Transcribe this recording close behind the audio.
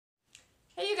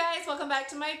Hey you guys, welcome back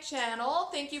to my channel.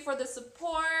 Thank you for the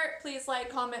support. Please like,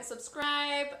 comment,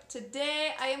 subscribe.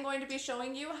 Today I am going to be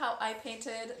showing you how I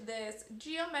painted this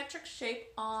geometric shape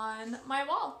on my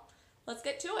wall. Let's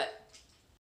get to it.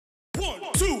 1,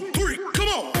 2, 3, come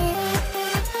on!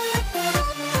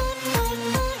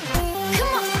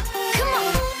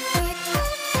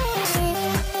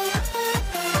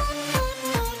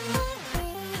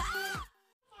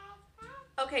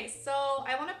 Okay, so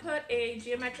I want to put a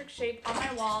geometric shape on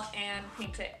my wall and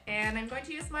paint it. And I'm going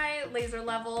to use my laser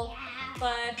level,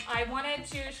 but I wanted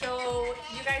to show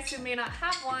you guys who may not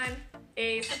have one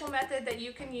a simple method that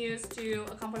you can use to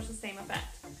accomplish the same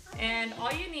effect. And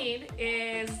all you need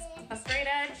is a straight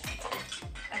edge.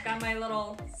 I've got my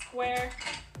little square,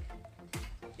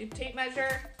 your tape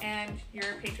measure, and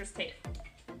your painter's tape,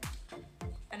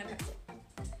 and a pencil.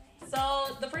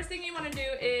 So the first thing you want to do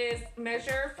is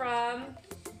measure from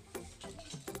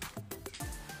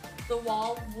the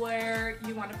wall where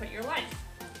you want to put your line.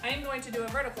 I am going to do a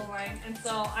vertical line, and so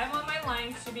I want my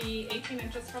line to be 18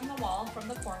 inches from the wall, from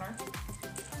the corner.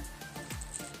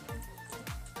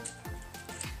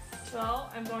 So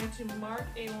I'm going to mark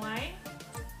a line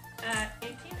at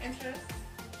 18 inches.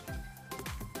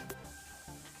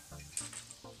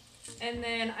 And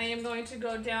then I am going to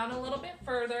go down a little bit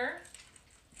further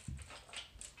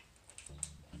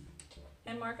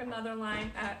and mark another line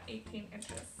at 18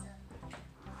 inches.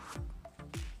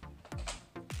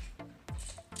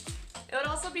 It would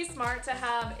also be smart to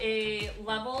have a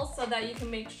level so that you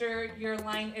can make sure your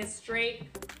line is straight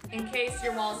in case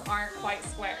your walls aren't quite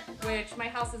square, which my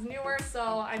house is newer,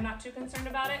 so I'm not too concerned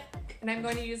about it, and I'm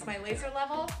going to use my laser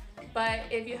level. But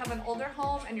if you have an older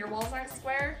home and your walls aren't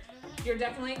square, you're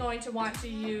definitely going to want to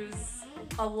use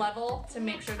a level to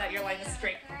make sure that your line is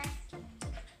straight.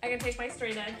 I can take my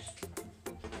straight edge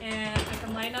and I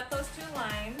can line up those two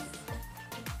lines.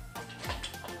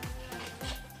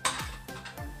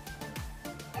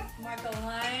 Mark a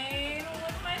line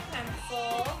with my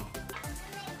pencil.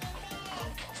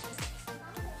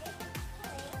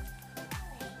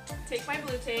 Take my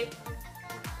blue tape,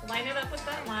 line it up with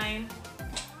that line.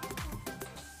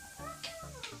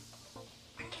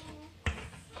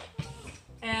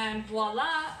 And voila,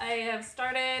 I have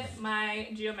started my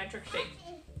geometric shape.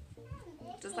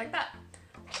 Just like that.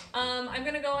 I'm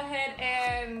gonna go ahead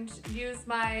and use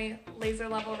my laser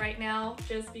level right now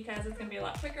just because it's gonna be a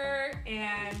lot quicker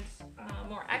and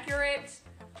more accurate,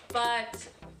 but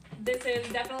this is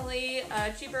definitely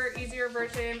a cheaper, easier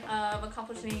version of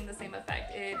accomplishing the same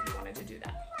effect if you wanted to do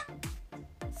that.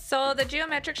 So the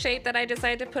geometric shape that I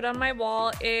decided to put on my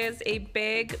wall is a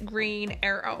big green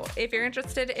arrow. If you're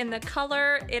interested in the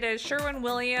color, it is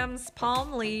Sherwin-Williams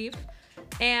Palm Leaf.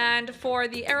 And for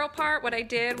the arrow part, what I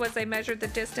did was I measured the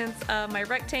distance of my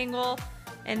rectangle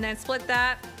and then split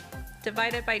that,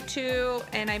 divided by 2,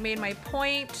 and I made my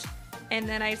point, and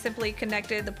then I simply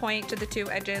connected the point to the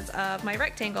 2 edges of my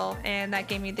rectangle, and that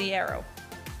gave me the arrow.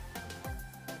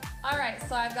 Alright,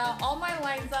 so I've got all my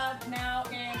lines up. Now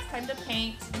it's time to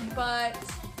paint, but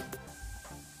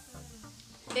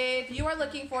if you are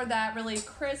looking for that really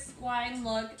crisp line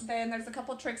look, then there's a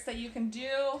couple tricks that you can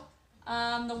do.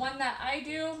 The one that I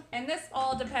do, and this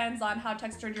all depends on how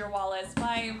textured your wall is.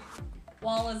 My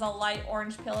wall is a light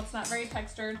orange peel, it's not very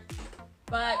textured,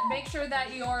 but make sure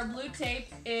that your blue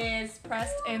tape is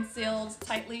pressed and sealed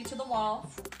tightly to the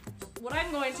wall. What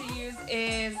I'm going to use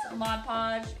is Mod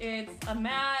Podge. It's a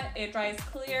matte, it dries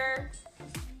clear,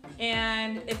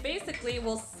 and it basically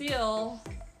will seal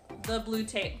the blue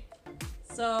tape.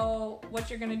 So what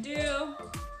you're gonna do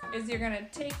is you're gonna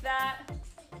take that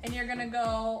and you're gonna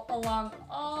go along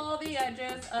all the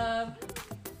edges of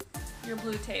your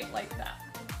blue tape like that.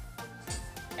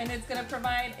 And it's gonna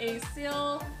provide a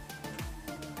seal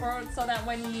so that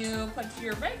when you put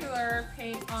your regular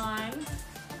paint on,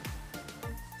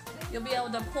 you'll be able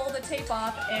to pull the tape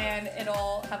off and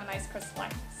it'll have a nice crisp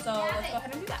line. So let's go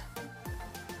ahead and do that.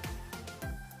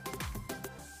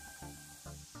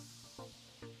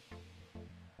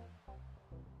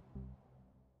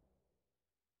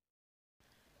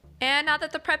 And now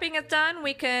that the prepping is done,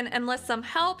 we can enlist some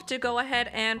help to go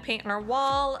ahead and paint on our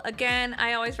wall. Again,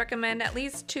 I always recommend at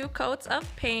least 2 coats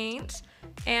of paint.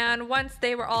 And once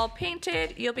they were all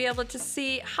painted, you'll be able to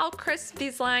see how crisp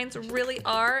these lines really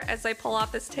are as I pull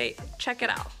off this tape. Check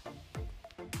it out.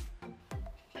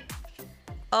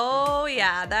 Oh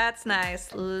yeah, that's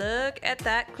nice. Look at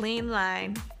that clean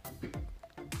line.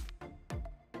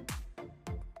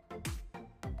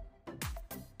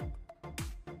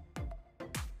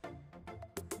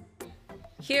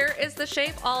 Here is the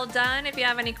shape all done. If you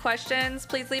have any questions,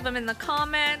 please leave them in the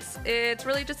comments. It's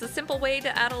really just a simple way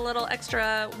to add a little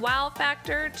extra wow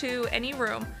factor to any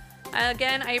room.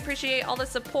 Again, I appreciate all the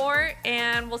support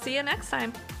and we'll see you next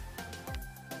time.